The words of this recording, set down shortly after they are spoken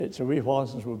It's a wee while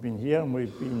since we've been here, and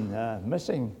we've been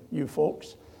missing you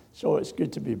folks. So it's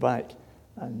good to be back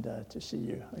and to see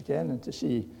you again, and to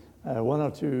see one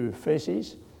or two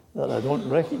faces that I don't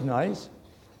recognize.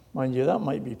 Mind you, that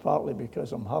might be partly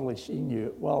because I'm hardly seeing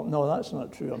you. Well, no, that's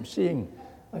not true. I'm seeing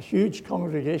a huge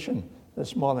congregation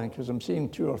this morning because I'm seeing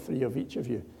 2 or 3 of each of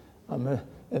you. I'm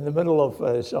in the middle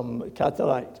of some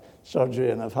cataract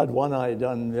surgery, and I've had one eye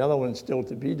done, the other one's still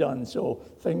to be done, so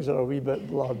things are a wee bit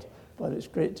blurred. But it's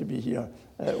great to be here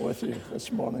with you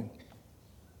this morning.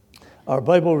 Our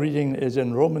Bible reading is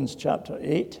in Romans chapter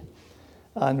 8,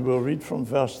 and we'll read from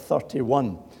verse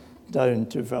 31 down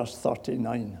to verse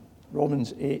 39.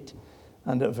 Romans 8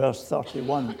 and at verse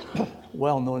 31,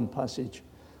 well-known passage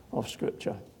of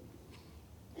Scripture.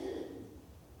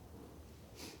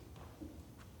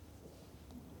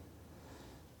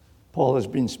 Paul has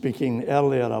been speaking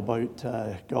earlier about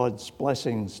God's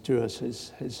blessings to us,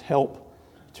 his help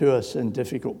to us in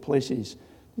difficult places.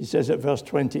 He says at verse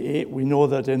 28, we know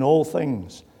that in all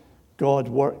things God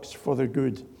works for the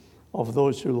good of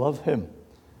those who love him,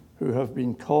 who have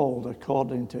been called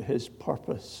according to his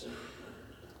purpose.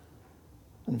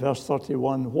 And verse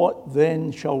 31, what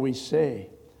then shall we say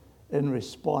in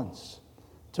response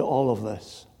to all of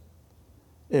this?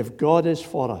 If God is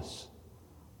for us,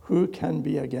 who can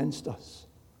be against us?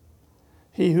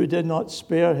 He who did not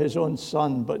spare his own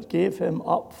son, but gave him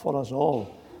up for us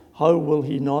all, how will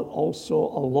he not also,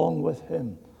 along with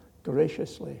him,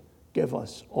 graciously give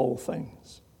us all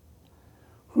things?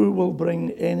 Who will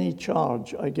bring any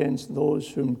charge against those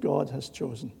whom God has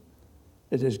chosen?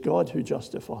 It is God who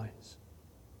justifies.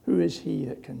 Who is he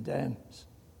that condemns?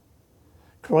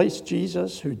 Christ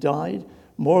Jesus, who died,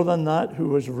 more than that, who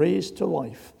was raised to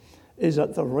life, is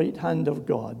at the right hand of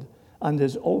God and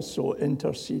is also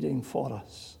interceding for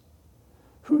us.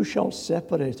 Who shall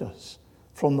separate us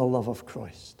from the love of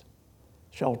Christ?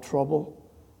 Shall trouble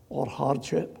or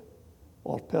hardship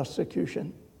or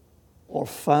persecution or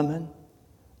famine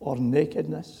or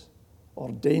nakedness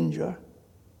or danger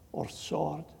or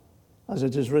sword? As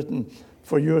it is written,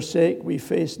 for your sake we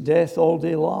face death all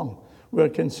day long. We are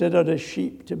considered as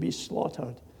sheep to be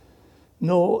slaughtered.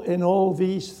 No, in all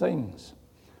these things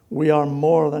we are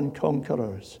more than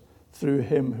conquerors through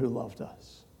him who loved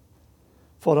us.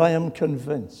 For I am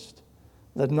convinced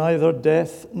that neither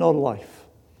death nor life,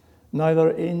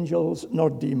 neither angels nor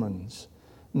demons,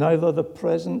 neither the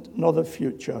present nor the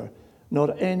future,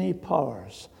 nor any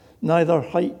powers, neither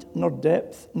height nor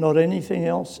depth, nor anything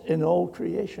else in all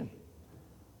creation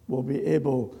will be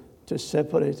able to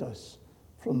separate us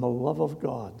from the love of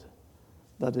God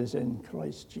that is in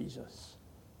Christ Jesus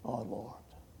our Lord.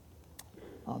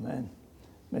 Amen.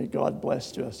 May God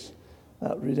bless to us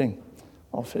that reading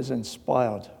of his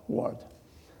inspired word.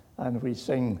 And we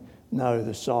sing now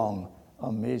the song,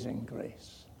 Amazing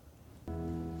Grace.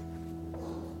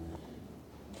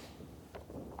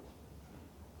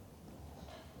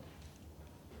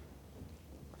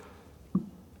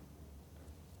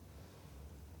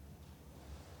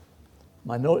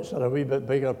 My notes are a wee bit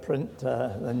bigger print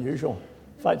than usual.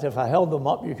 In fact, if I held them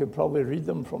up, you could probably read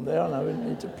them from there and I wouldn't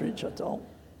need to preach at all.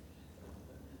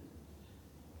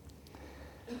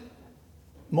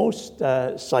 Most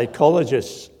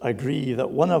psychologists agree that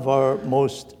one of our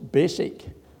most basic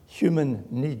human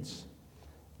needs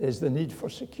is the need for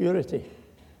security.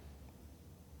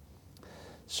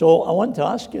 So I want to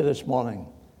ask you this morning,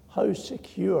 how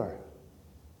secure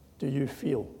do you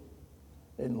feel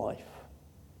in life?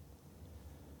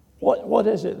 What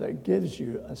is it that gives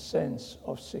you a sense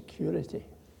of security?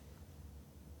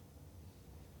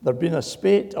 There have been a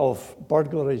spate of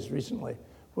burglaries recently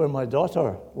where my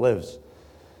daughter lives.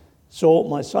 So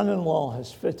my son-in-law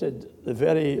has fitted the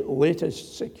very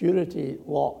latest security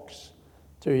locks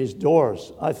to his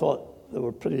doors. I thought they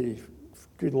were pretty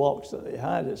good locks that they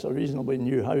had. It's a reasonably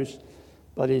new house.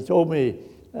 But he told me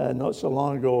not so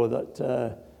long ago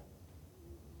that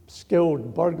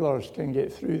skilled burglars can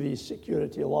get through these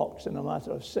security locks in a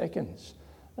matter of seconds.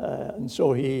 And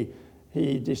so he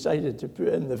decided to put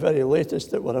in the very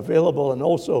latest that were available, and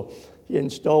also he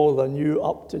installed a new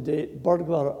up-to-date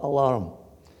burglar alarm.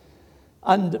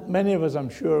 And many of us,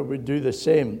 I'm sure, would do the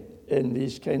same in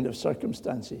these kind of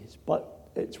circumstances.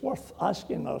 But it's worth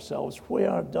asking ourselves,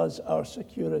 where does our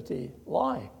security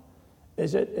lie?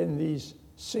 Is it in these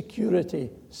security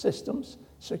systems,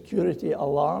 security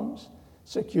alarms,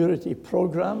 security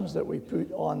programs that we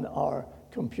put on our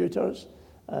computers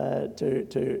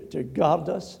to guard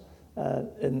us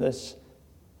in this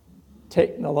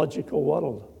technological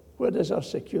world? Where does our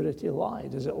security lie?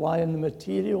 Does it lie in the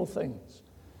material things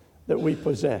that we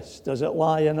possess? Does it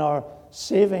lie in our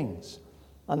savings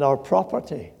and our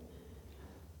property?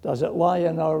 Does it lie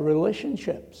in our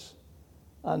relationships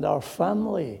and our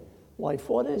family life?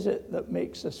 What is it that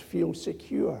makes us feel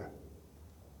secure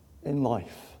in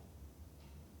life?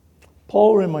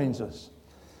 Paul reminds us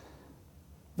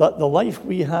that the life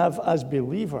we have as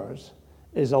believers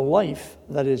is a life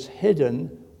that is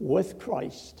hidden with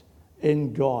Christ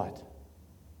in God.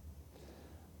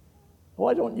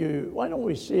 Why don't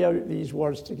we say out these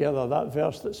words together, that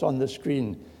verse that's on the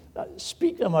screen?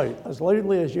 Speak them out as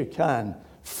loudly as you can.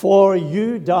 For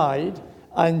you died,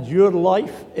 and your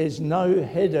life is now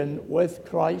hidden with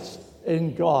Christ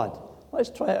in God. Let's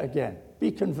try it again.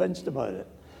 Be convinced about it.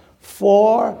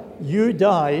 For you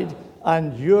died,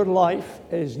 and your life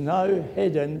is now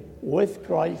hidden with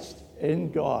Christ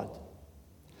in God.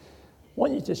 I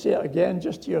want you to say it again,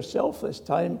 just to yourself this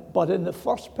time, but in the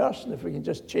first person, if we can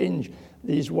just change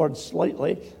these words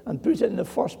slightly and put it in the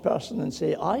first person and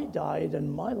say, I died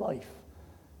and my life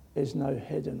is now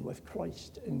hidden with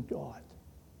Christ in God.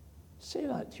 Say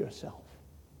that to yourself.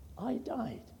 I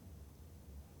died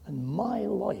and my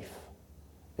life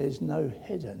is now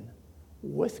hidden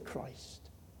with Christ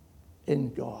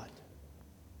in God.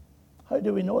 How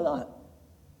do we know that?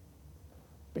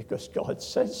 Because God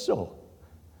says so.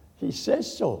 He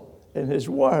says so in His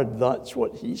Word. That's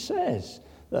what He says,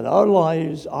 that our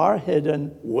lives are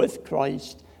hidden with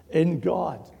Christ in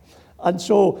God. And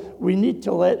so we need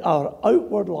to let our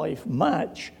outward life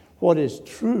match what is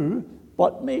true,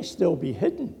 but may still be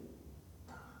hidden.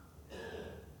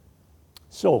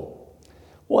 So,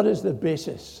 what is the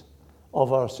basis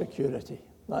of our security?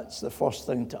 That's the first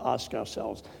thing to ask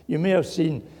ourselves. You may have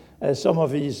seen some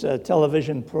of these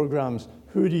television programs.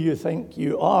 Who do you think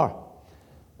you are?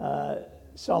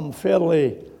 Some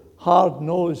fairly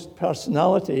hard-nosed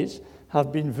personalities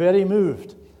have been very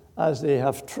moved as they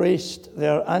have traced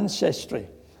their ancestry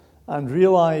and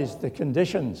realized the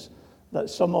conditions that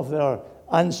some of their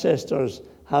ancestors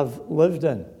have lived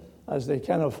in, as they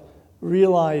kind of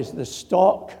realize the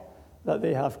stock that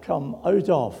they have come out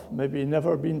of, maybe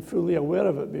never been fully aware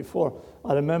of it before.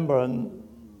 I remember, and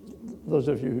those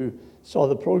of you who saw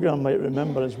the program might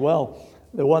remember as well,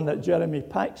 the one that Jeremy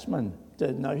Paxman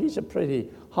did. Now, he's a pretty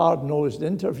hard-nosed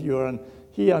interviewer, and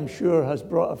he, I'm sure, has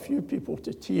brought a few people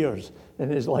to tears in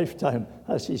his lifetime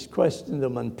as he's questioned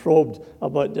them and probed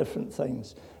about different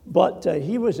things. But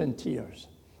he was in tears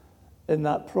in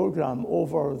that program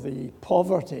over the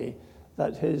poverty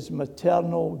that his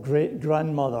maternal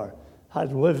great-grandmother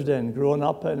had lived in, grown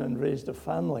up in, and raised a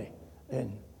family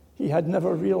in. He had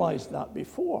never realized that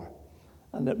before,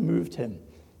 and it moved him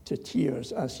to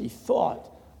tears as he thought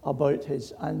about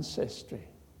his ancestry.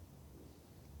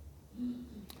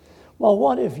 Well,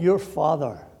 what if your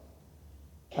father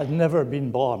had never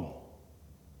been born?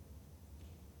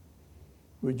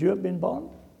 Would you have been born?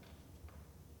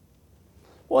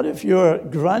 What if your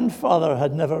grandfather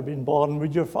had never been born?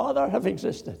 Would your father have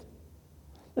existed?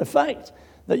 The fact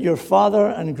that your father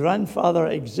and grandfather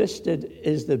existed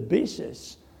is the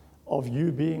basis of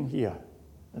you being here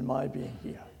and my being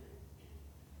here.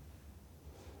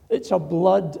 It's a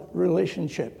blood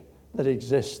relationship that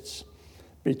exists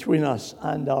between us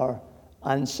and our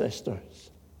ancestors.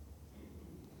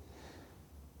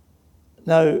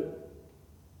 Now,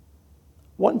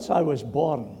 once I was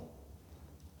born,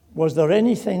 was there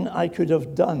anything I could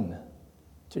have done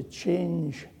to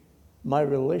change my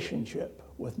relationship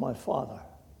with my father?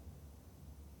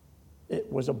 It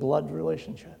was a blood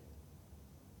relationship.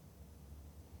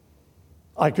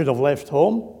 I could have left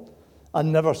home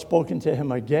and never spoken to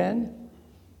him again,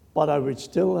 but I would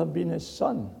still have been his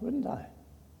son, wouldn't I?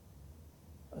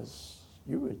 As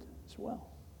you would as well.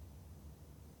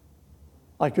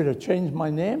 I could have changed my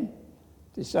name.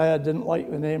 To say I didn't like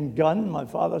the name Gunn, my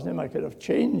father's name, I could have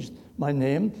changed my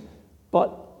name,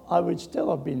 but I would still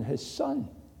have been his son.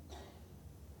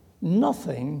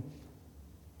 Nothing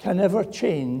can ever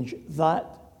change that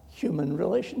human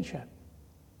relationship.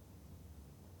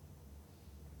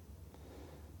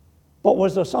 But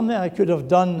was there something I could have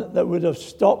done that would have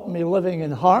stopped me living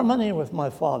in harmony with my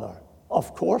father?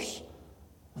 Of course.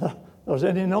 There's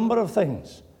any number of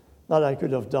things that I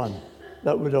could have done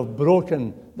that would have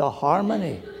broken the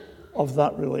harmony of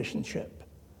that relationship.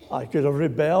 I could have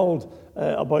rebelled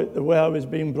about the way I was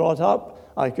being brought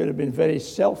up. I could have been very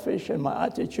selfish in my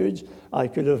attitudes. I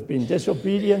could have been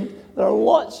disobedient. There are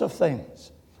lots of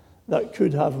things that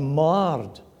could have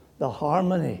marred the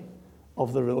harmony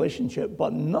of the relationship,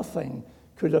 but nothing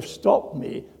could have stopped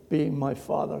me being my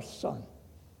father's son.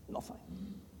 Nothing.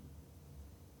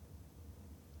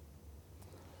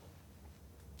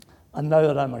 And now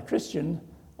that I'm a Christian,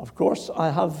 of course,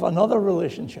 I have another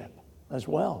relationship as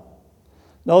well.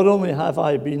 Not only have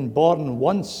I been born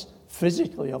once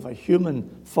physically of a human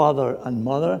father and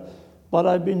mother, but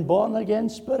I've been born again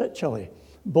spiritually,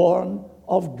 born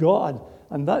of God.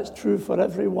 And that's true for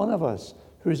every one of us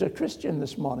who's a Christian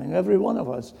this morning, every one of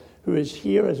us who is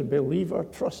here as a believer,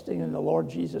 trusting in the Lord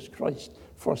Jesus Christ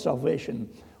for salvation.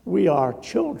 We are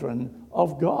children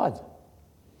of God.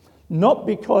 Not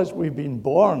because we've been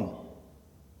born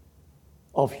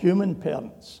of human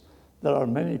parents. There are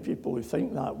many people who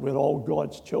think that we're all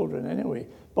God's children anyway,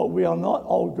 but we are not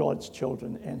all God's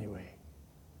children anyway.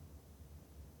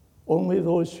 Only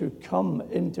those who come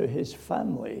into his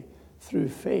family through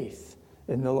faith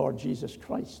in the Lord Jesus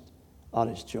Christ are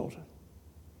his children.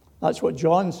 That's what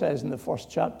John says in the first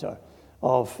chapter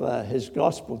of his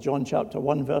gospel, John chapter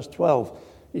 1, verse 12.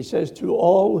 He says, to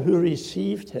all who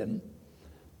received him,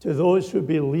 to those who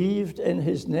believed in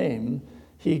his name,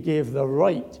 he gave the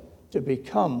right to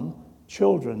become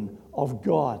children of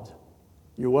God.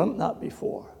 You weren't that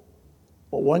before.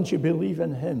 But once you believe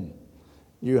in him,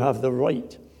 you have the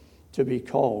right to be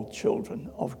called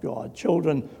children of God.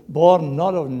 Children born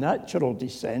not of natural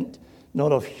descent,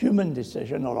 not of human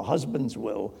decision or a husband's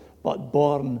will, but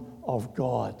born of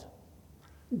God.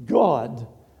 God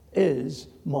is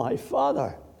my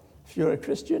Father. If you're a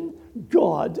Christian,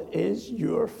 God is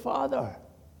your Father.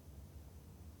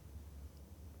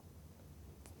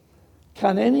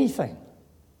 Can anything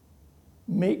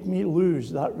make me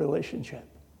lose that relationship?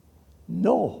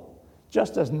 No.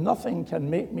 Just as nothing can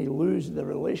make me lose the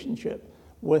relationship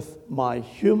with my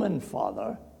human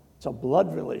father, it's a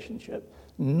blood relationship,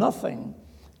 nothing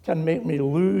can make me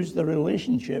lose the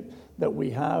relationship that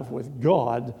we have with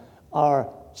God,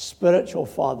 our spiritual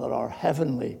Father, our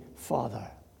heavenly Father.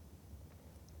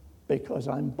 Because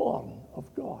I'm born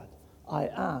of God. I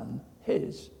am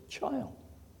his child.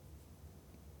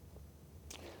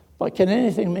 But can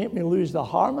anything make me lose the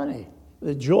harmony,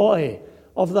 the joy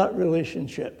of that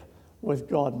relationship with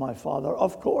God, my Father?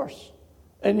 Of course.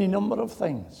 Any number of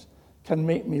things can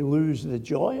make me lose the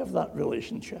joy of that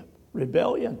relationship.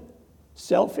 Rebellion,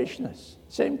 selfishness,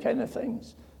 same kind of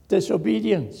things.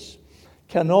 Disobedience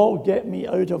can all get me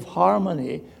out of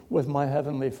harmony with my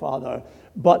Heavenly Father,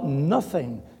 but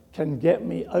nothing can get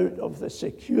me out of the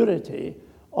security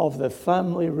of the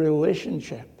family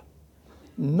relationship.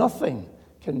 Nothing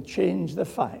can change the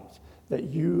fact that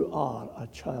you are a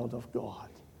child of God,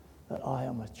 that I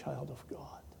am a child of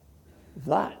God.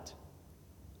 That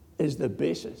is the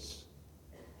basis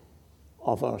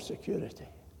of our security.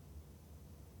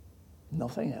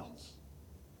 Nothing else.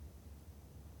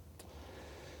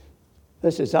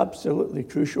 This is absolutely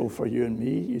crucial for you and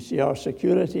me. You see, our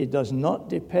security does not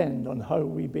depend on how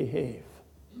we behave.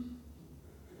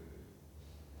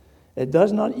 It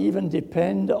does not even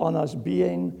depend on us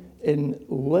being in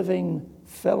living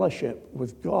fellowship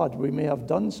with God. We may have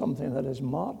done something that has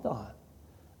marred that,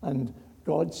 and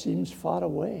God seems far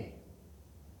away.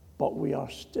 But we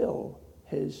are still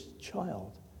his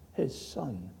child, his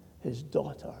son, his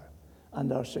daughter.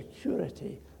 And our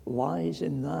security lies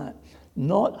in that.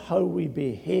 Not how we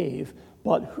behave,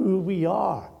 but who we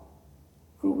are.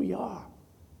 Who we are.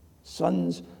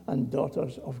 Sons and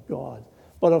daughters of God.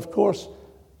 But of course,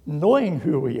 knowing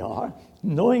who we are,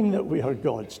 knowing that we are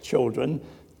God's children,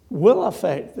 will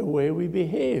affect the way we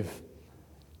behave.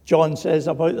 John says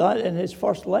about that in his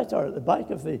first letter at the back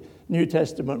of the New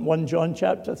Testament, 1 John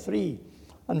chapter 3.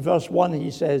 And verse 1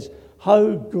 he says,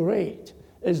 how great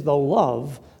is the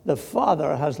love the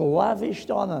Father has lavished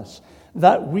on us,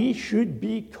 that we should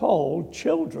be called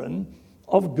children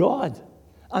of God.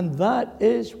 And that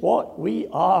is what we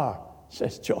are,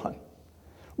 says John.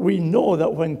 We know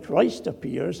that when Christ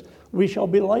appears, we shall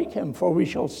be like him, for we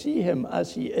shall see him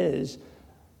as he is.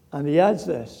 And he adds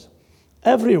this,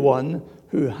 everyone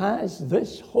who has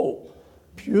this hope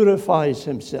purifies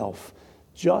himself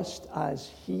just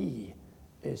as he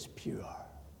is pure.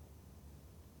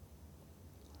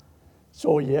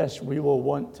 So yes, we will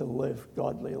want to live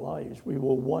godly lives. We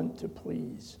will want to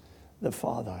please the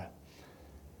Father.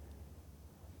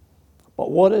 But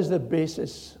what is the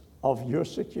basis of your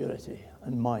security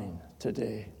and mine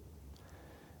today?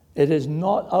 It is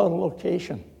not our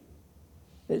location.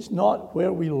 It's not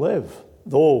where we live,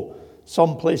 though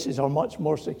some places are much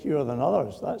more secure than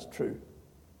others. That's true.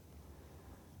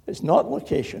 It's not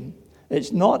location.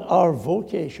 It's not our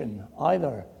vocation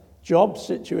either. Job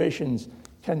situations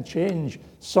can change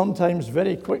sometimes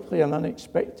very quickly and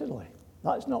unexpectedly.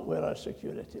 That's not where our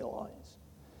security lies.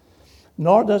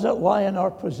 Nor does it lie in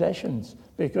our possessions,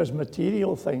 because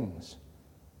material things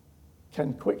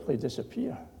can quickly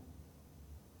disappear.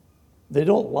 They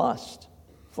don't last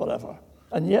forever.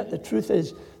 And yet the truth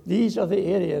is, these are the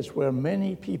areas where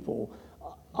many people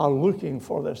are looking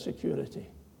for their security.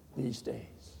 these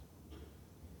days.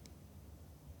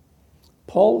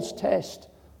 Paul's test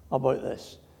about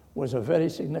this was a very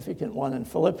significant one in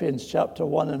Philippians chapter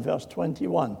 1 and verse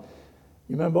 21. You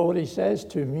remember what he says?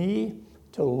 To me,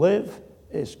 to live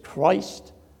is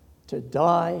Christ, to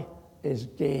die is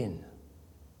gain.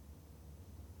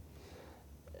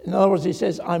 In other words, he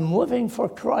says, I'm living for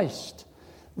Christ,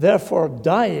 therefore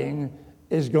dying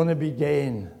is going to be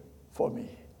gain for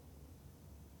me.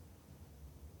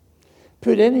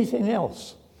 Put anything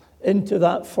else into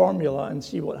that formula and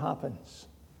see what happens.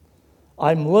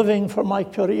 I'm living for my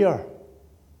career.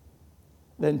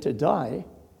 Then to die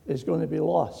is going to be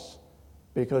loss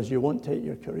because you won't take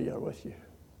your career with you.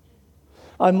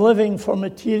 I'm living for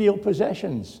material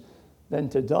possessions. Then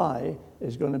to die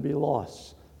is going to be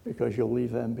loss because you'll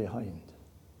leave them behind.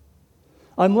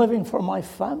 I'm living for my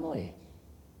family.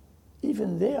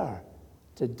 Even there,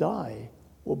 to die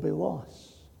will be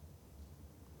loss.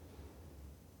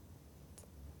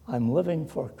 I'm living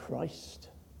for Christ.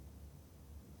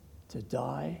 To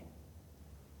die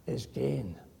is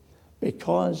gain,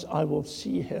 because I will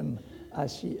see him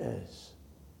as he is.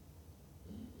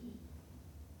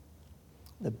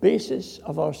 The basis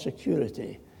of our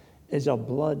security is a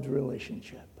blood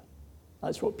relationship.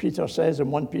 That's what Peter says in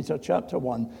 1 Peter chapter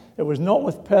 1. It was not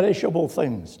with perishable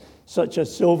things, such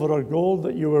as silver or gold,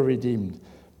 that you were redeemed,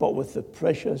 but with the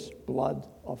precious blood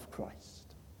of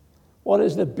Christ. What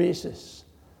is the basis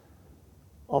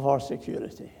of our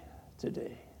security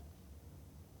today?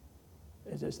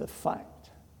 It is the fact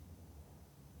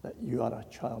that you are a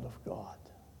child of God,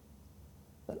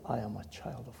 that I am a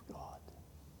child of God.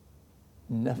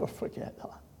 Never forget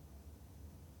that.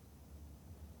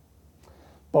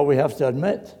 But we have to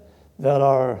admit there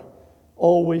are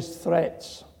always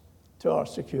threats to our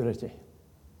security.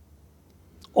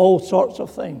 All sorts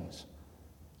of things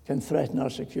can threaten our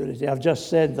security. I've just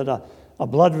said that a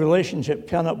blood relationship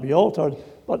cannot be altered,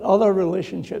 but other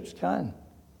relationships can.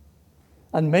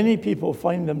 And many people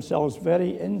find themselves very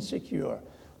insecure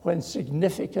when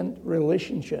significant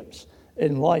relationships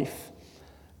in life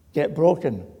get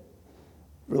broken.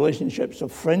 Relationships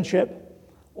of friendship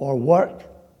or work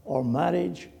or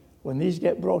marriage, when these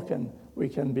get broken, we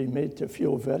can be made to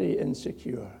feel very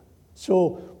insecure.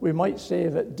 So we might say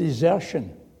that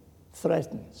desertion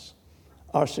threatens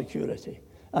our security.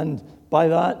 And by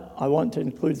that, I want to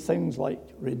include things like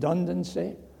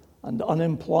redundancy and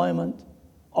unemployment,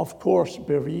 of course,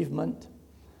 bereavement,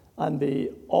 and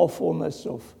the awfulness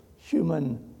of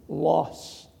human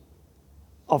loss.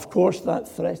 Of course, that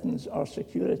threatens our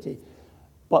security.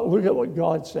 But look at what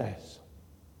God says.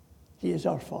 He is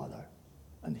our Father,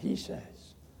 and he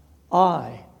says,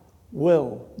 I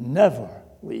will never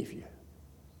leave you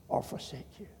or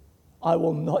forsake you. I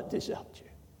will not desert you.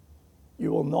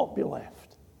 You will not be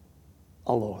left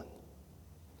alone.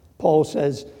 Paul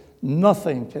says,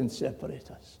 nothing can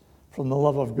separate us from the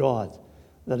love of God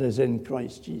that is in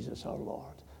Christ Jesus our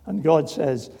Lord. And God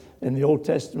says in the Old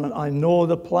Testament, I know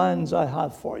the plans I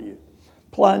have for you,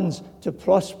 plans to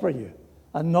prosper you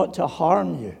and not to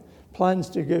harm you, plans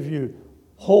to give you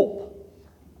hope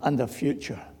and a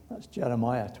future. That's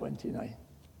Jeremiah 29.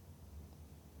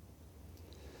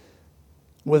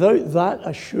 Without that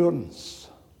assurance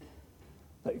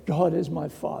that God is my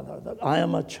Father, that I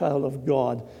am a child of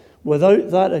God, without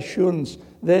that assurance,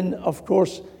 then, of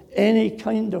course, any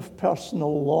kind of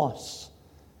personal loss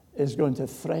is going to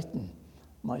threaten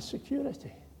my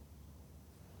security.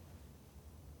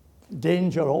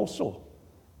 Danger also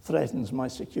threatens my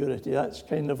security. That's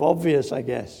kind of obvious, I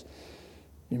guess.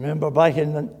 Remember back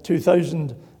in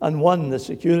 2001, the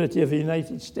security of the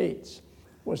United States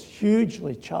was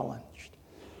hugely challenged,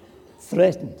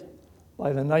 threatened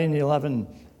by the 9/11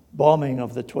 bombing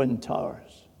of the Twin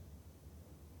Towers.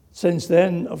 Since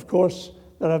then, of course,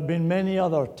 there have been many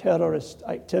other terrorist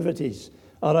activities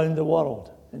around the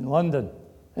world, in London,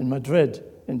 in Madrid,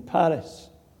 in Paris,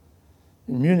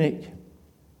 in Munich,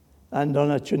 and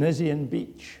on a Tunisian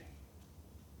beach.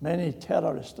 Many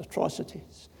terrorist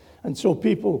atrocities. And so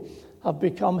people have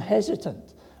become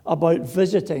hesitant about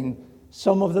visiting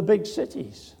some of the big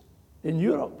cities in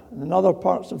Europe and in other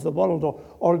parts of the world,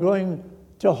 or going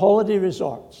to holiday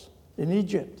resorts in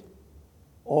Egypt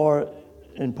or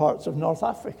in parts of North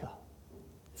Africa.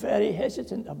 Very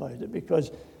hesitant about it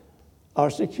because our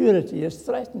security is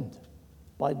threatened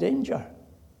by danger.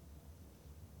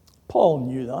 Paul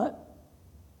knew that.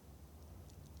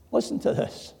 Listen to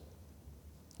this.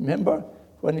 Remember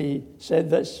when he said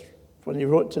this, when he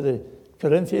wrote to the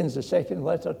Corinthians, the second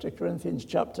letter to Corinthians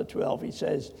chapter 12, he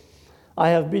says, I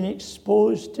have been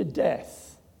exposed to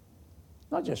death,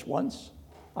 not just once,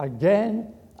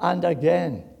 again and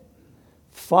again.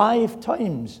 5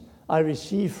 times I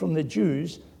received from the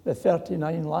Jews the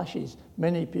 39 lashes.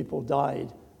 Many people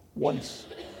died once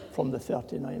from the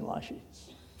 39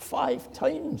 lashes. 5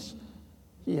 times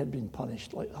he had been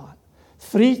punished like that.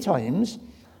 3 times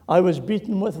I was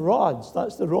beaten with rods.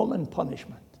 That's the Roman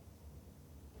punishment.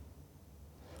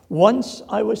 Once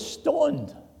I was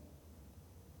stoned.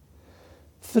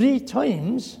 3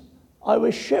 times I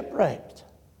was shipwrecked.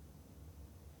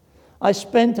 I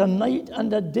spent a night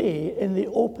and a day in the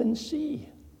open sea.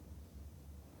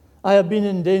 I have been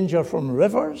in danger from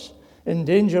rivers, in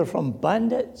danger from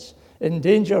bandits, in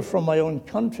danger from my own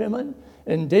countrymen,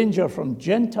 in danger from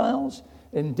Gentiles,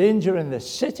 in danger in the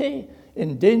city,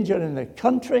 in danger in the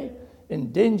country,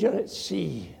 in danger at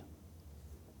sea.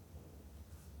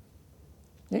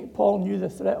 I think Paul knew the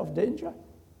threat of danger.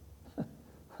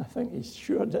 I think he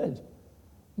sure did.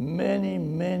 Many,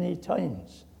 many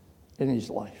times in his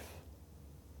life.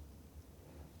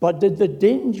 But did the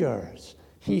dangers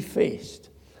he faced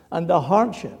and the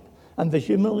hardship and the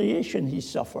humiliation he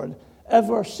suffered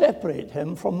ever separate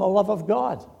him from the love of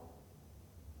God?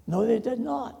 No, they did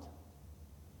not.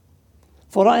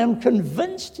 For I am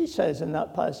convinced, he says in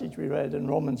that passage we read in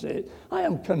Romans 8, I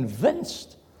am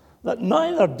convinced that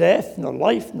neither death, nor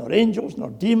life, nor angels, nor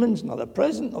demons, nor the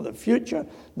present, nor the future,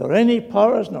 nor any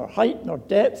powers, nor height, nor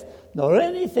depth, nor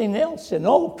anything else in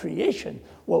all creation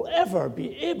will ever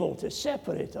be able to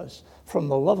separate us from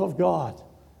the love of God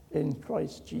in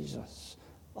Christ Jesus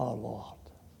our Lord.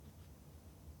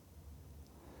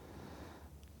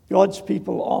 God's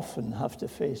people often have to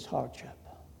face hardship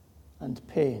and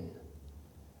pain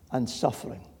and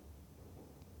suffering.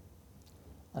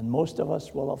 And most of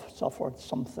us will have suffered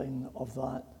something of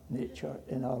that nature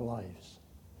in our lives,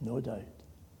 no doubt.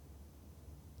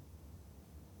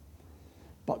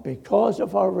 But because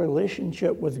of our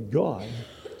relationship with God,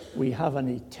 we have an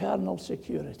eternal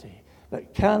security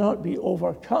that cannot be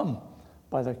overcome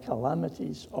by the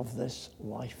calamities of this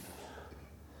life.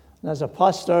 And as a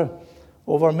pastor,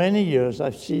 over many years,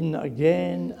 I've seen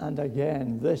again and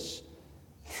again this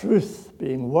truth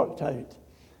being worked out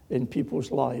in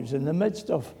people's lives in the midst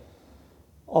of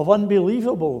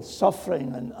unbelievable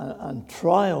suffering and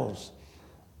trials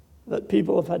that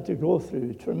people have had to go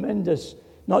through. Tremendous,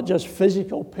 not just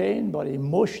physical pain, but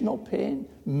emotional pain,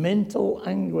 mental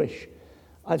anguish.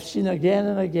 I've seen again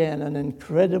and again an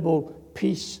incredible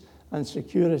peace and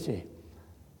security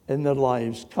in their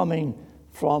lives coming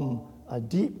from a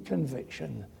deep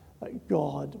conviction that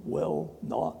God will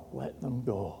not let them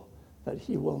go, that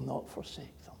he will not forsake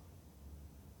them.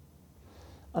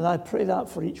 And I pray that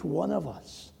for each one of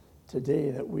us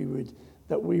today, that we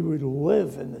would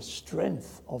live in the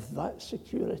strength of that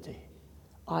security.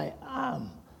 I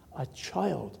am a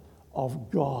child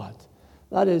of God.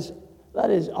 That is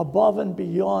above and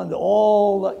beyond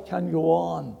all that can go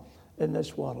on in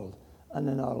this world and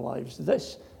in our lives.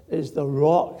 This is the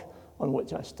rock on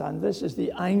which I stand. This is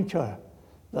the anchor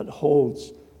that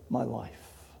holds my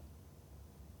life.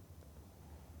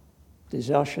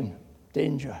 Desertion,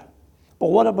 danger. But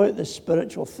what about the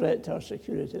spiritual threat to our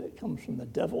security that comes from the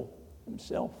devil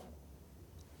himself?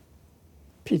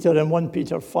 Peter in 1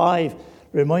 Peter 5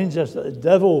 reminds us that the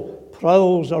devil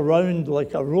prowls around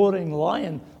like a roaring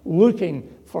lion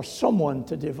looking for someone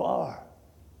to devour.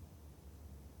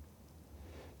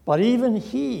 But even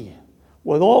he,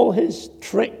 with all his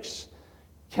tricks,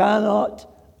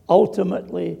 cannot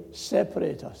ultimately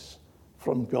separate us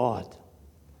from God.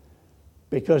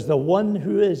 Because the one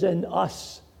who is in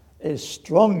us is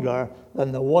stronger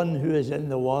than the one who is in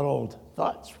the world.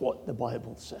 That's what the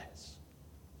Bible says.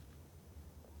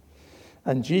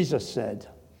 And Jesus said,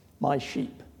 my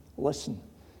sheep listen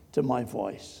to my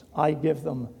voice. I give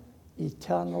them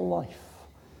eternal life,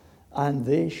 and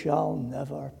they shall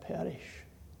never perish.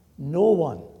 No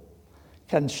one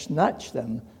can snatch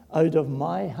them out of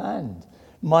my hand.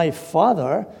 My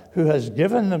Father, who has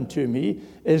given them to me,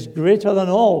 is greater than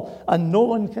all, and no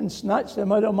one can snatch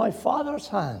them out of my Father's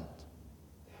hand.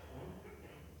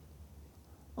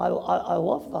 I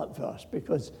love that verse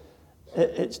because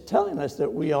it's telling us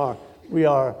that we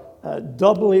are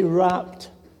doubly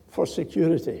wrapped for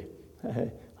security.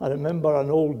 I remember an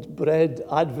old bread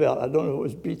advert. I don't know if it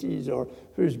was Beatty's or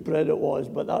whose bread it was,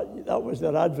 but that was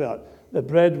their advert. The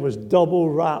bread was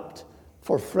double wrapped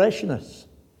for freshness.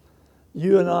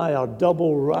 You and I are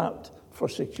double wrapped for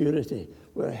security.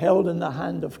 We're held in the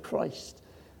hand of Christ,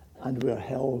 and we're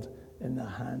held in the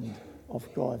hand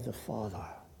of God the Father.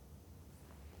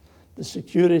 The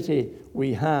security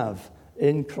we have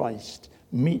in Christ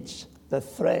meets the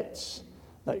threats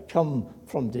that come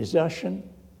from desertion,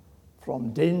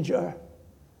 from danger,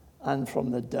 and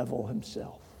from the devil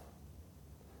himself.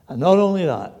 And not only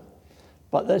that,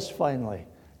 But this finally,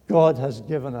 God has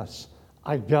given us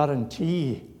a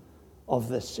guarantee of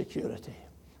this security.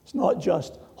 It's not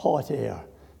just hot air.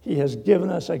 He has given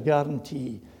us a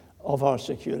guarantee of our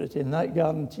security. And that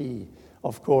guarantee,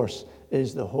 of course,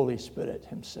 is the Holy Spirit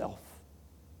himself.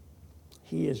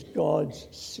 He is God's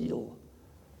seal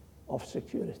of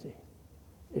security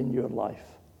in your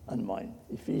life and mine.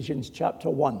 Ephesians chapter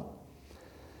 1.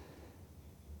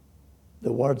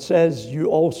 The word says, you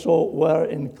also were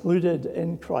included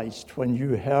in Christ when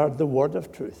you heard the word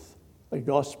of truth, the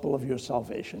gospel of your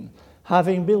salvation.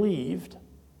 Having believed,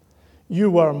 you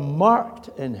were marked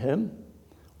in him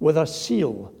with a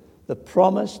seal, the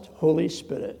promised Holy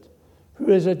Spirit,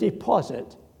 who is a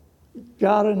deposit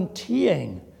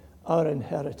guaranteeing our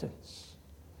inheritance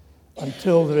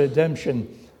until the redemption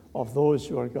of those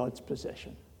who are God's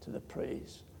possession, to the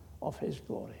praise of his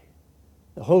glory.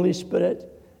 The Holy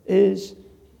Spirit is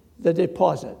the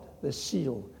deposit, the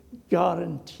seal,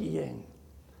 guaranteeing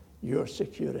your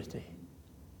security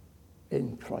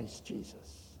in Christ Jesus.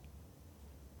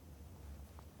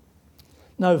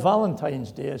 Now,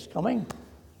 Valentine's Day is coming.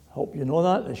 I hope you know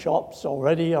that. The shops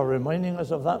already are reminding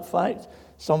us of that fact.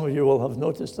 Some of you will have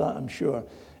noticed that, I'm sure.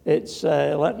 It's,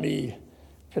 let me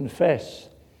confess,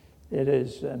 it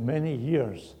is many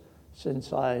years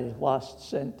since I last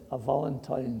sent a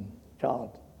Valentine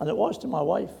card. And it was to my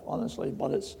wife, honestly,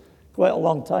 but it's quite a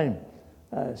long time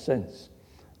since.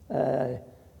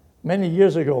 Many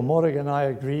years ago, Morrigan and I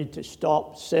agreed to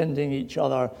stop sending each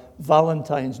other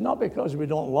Valentines, not because we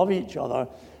don't love each other,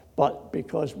 but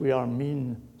because we are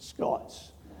mean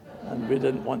Scots, and we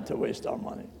didn't want to waste our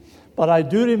money. But I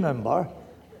do remember,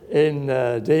 in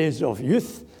days of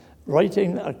youth,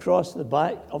 writing across the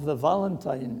back of the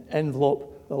Valentine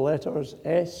envelope the letters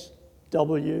S-W-A-L-K.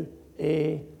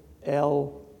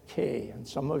 And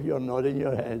some of you are nodding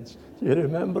your heads. You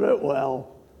remember it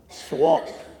well. Swap,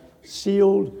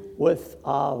 sealed with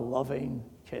a loving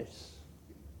kiss.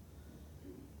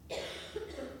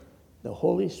 The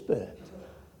Holy Spirit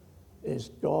is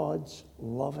God's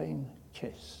loving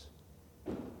kiss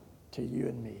to you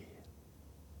and me,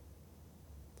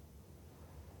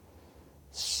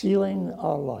 sealing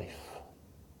our life,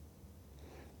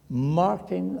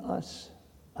 marking us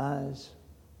as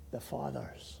the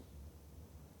Father's,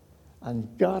 and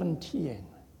guaranteeing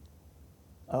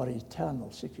our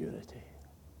eternal security.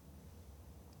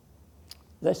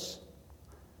 This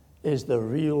is the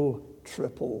real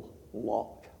triple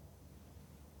lock.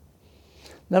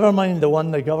 Never mind the one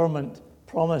the government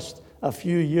promised a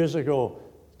few years ago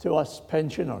to us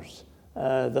pensioners,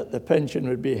 that the pension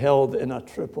would be held in a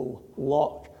triple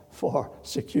lock for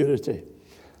security.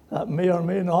 That may or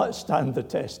may not stand the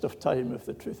test of time, if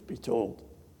the truth be told.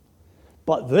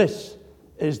 But this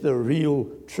is the real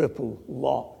triple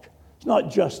lock. It's not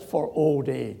just for old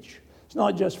age. It's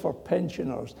not just for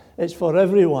pensioners. It's for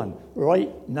everyone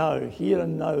right now, here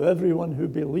and now. Everyone who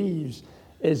believes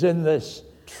is in this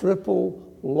triple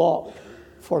lock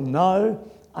for now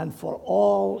and for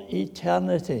all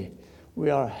eternity. We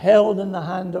are held in the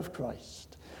hand of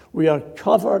Christ. We are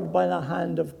covered by the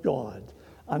hand of God,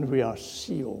 and we are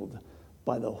sealed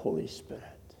by the Holy Spirit.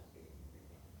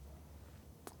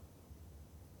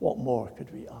 What more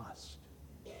could we ask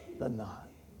than that?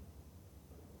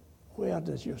 Where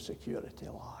does your security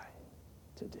lie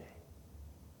today?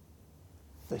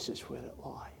 This is where it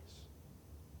lies.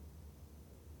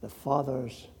 The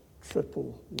Father's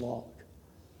triple lock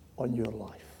on your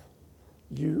life.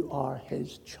 You are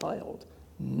his child.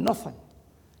 Nothing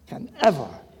can ever,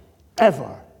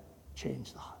 ever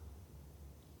change that.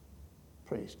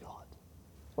 Praise God.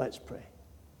 Let's pray.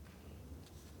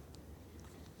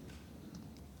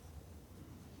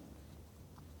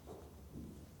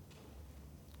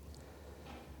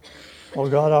 Oh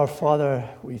God, our Father,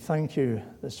 we thank you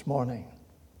this morning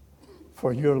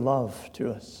for your love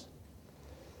to us.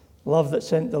 Love that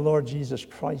sent the Lord Jesus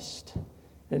Christ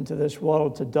into this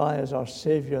world to die as our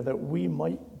Savior, that we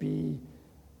might be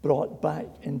brought back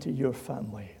into your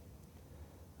family.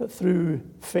 That through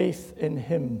faith in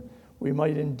him, we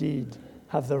might indeed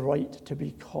have the right to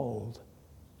be called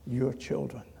your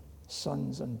children,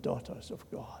 sons and daughters of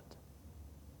God.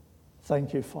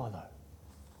 Thank you, Father,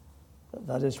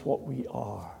 that is what we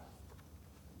are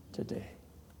today.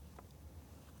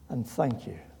 And thank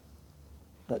you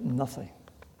that nothing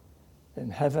in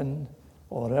heaven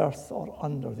or earth or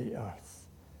under the earth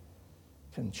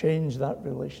can change that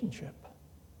relationship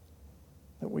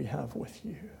that we have with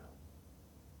you.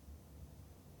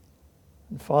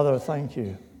 And Father, thank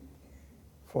you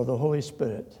for the Holy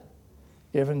Spirit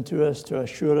given to us to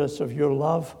assure us of your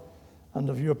love and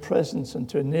of your presence and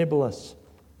to enable us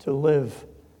to live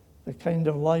the kind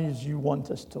of lives you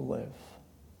want us to live,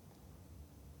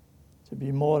 to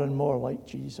be more and more like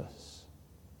Jesus,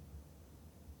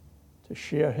 to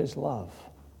share his love,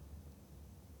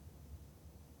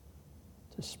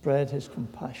 to spread his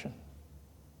compassion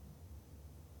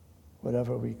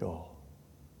wherever we go.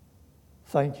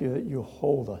 Thank you that you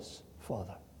hold us,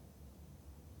 Father,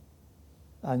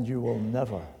 and you will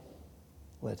never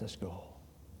let us go.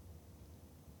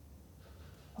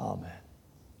 Amen.